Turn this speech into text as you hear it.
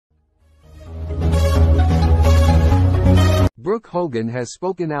Brooke Hogan has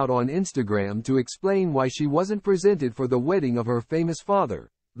spoken out on Instagram to explain why she wasn't presented for the wedding of her famous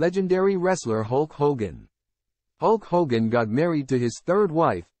father, legendary wrestler Hulk Hogan. Hulk Hogan got married to his third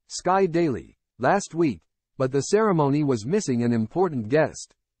wife, Sky Daly, last week, but the ceremony was missing an important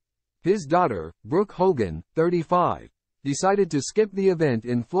guest. His daughter, Brooke Hogan, 35, decided to skip the event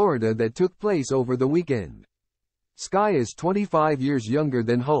in Florida that took place over the weekend. Sky is 25 years younger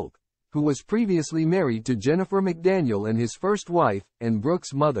than Hulk, who was previously married to Jennifer McDaniel and his first wife, and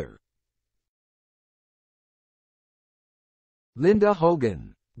Brooke's mother, Linda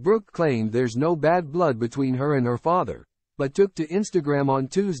Hogan. Brooke claimed there's no bad blood between her and her father, but took to Instagram on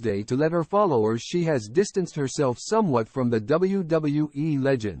Tuesday to let her followers she has distanced herself somewhat from the WWE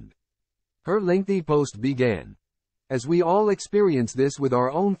legend. Her lengthy post began, "As we all experience this with our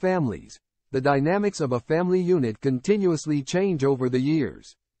own families, the dynamics of a family unit continuously change over the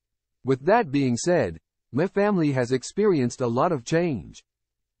years. With that being said, my family has experienced a lot of change.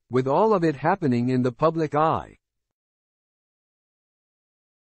 With all of it happening in the public eye,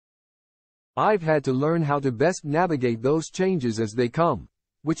 I've had to learn how to best navigate those changes as they come,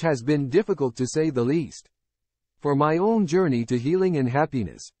 which has been difficult to say the least. For my own journey to healing and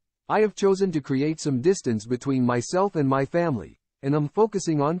happiness, I have chosen to create some distance between myself and my family, and I'm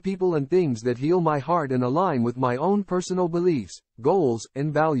focusing on people and things that heal my heart and align with my own personal beliefs, goals,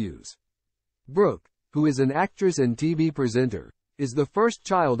 and values." Brooke, who is an actress and TV presenter, is the first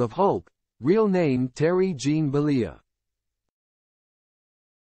child of Hulk, real name Terry Jean Bollea.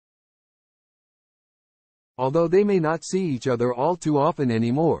 Although they may not see each other all too often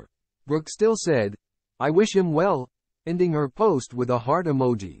anymore, Brooke still said, "I wish him well," ending her post with a heart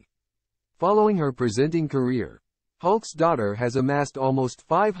emoji. Following her presenting career, Hulk's daughter has amassed almost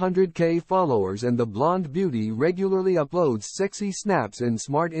 500K followers, and the blonde beauty regularly uploads sexy snaps and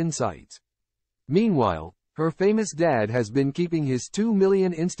smart insights. Meanwhile, her famous dad has been keeping his 2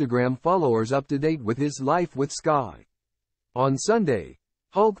 million Instagram followers up to date with his life with Sky. On Sunday,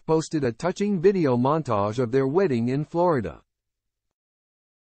 Hulk posted a touching video montage of their wedding in Florida.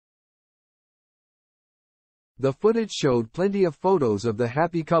 The footage showed plenty of photos of the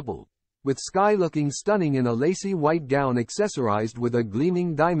happy couple, with Sky looking stunning in a lacy white gown accessorized with a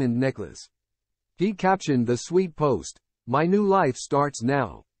gleaming diamond necklace. He captioned the sweet post, "My new life starts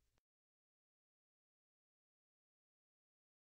now."